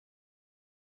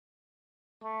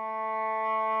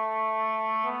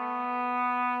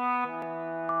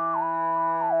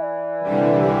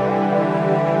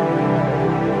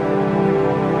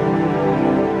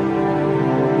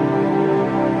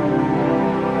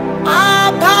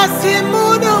Abasi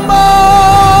mmudim.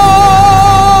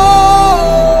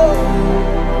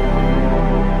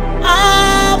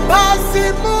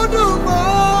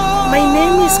 My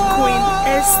name is Queen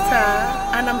Esther,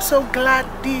 and I'm so glad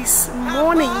this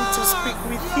morning to speak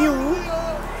with you.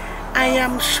 I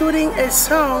am shooting a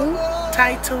song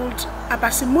titled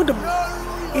Abasi mmudim.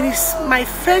 It is my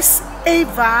first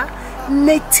ever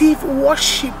native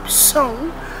worship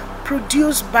song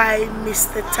produced by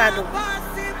Mr. Tado.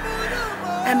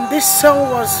 And this song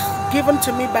was given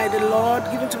to me by the Lord,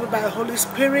 given to me by the Holy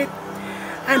Spirit.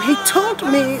 And he told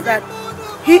me that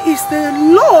he is the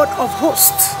Lord of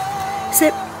hosts. He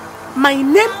said, my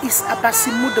name is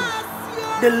Abasi mmudim,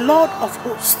 the Lord of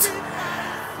hosts.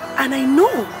 And I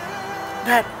know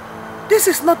that this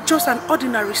is not just an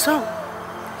ordinary song.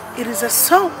 It is a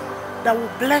song that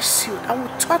will bless you, that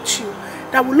will touch you,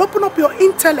 that will open up your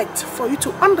intellect for you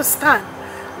to understand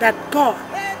that God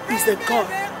is the God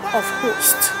of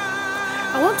hosts.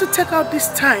 I want to take out this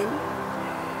time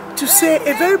to say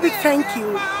a very big thank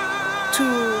you to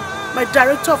my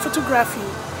director of photography.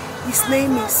 His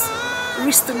name is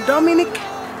Mr. Dominic,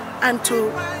 and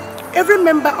to every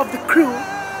member of the crew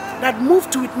that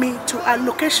moved with me to our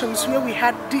locations where we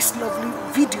had this lovely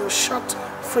video shot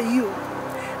for you.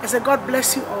 I say God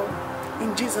bless you all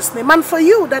in Jesus' name. And for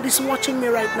you that is watching me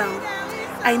right now,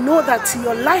 I know that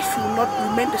your life will not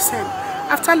remain the same.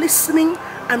 After listening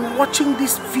and watching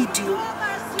this video,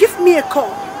 give me a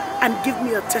call and give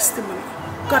me a testimony.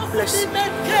 God bless you.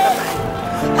 Bye-bye.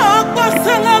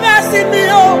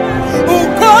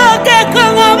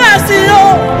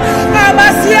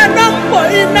 Abasi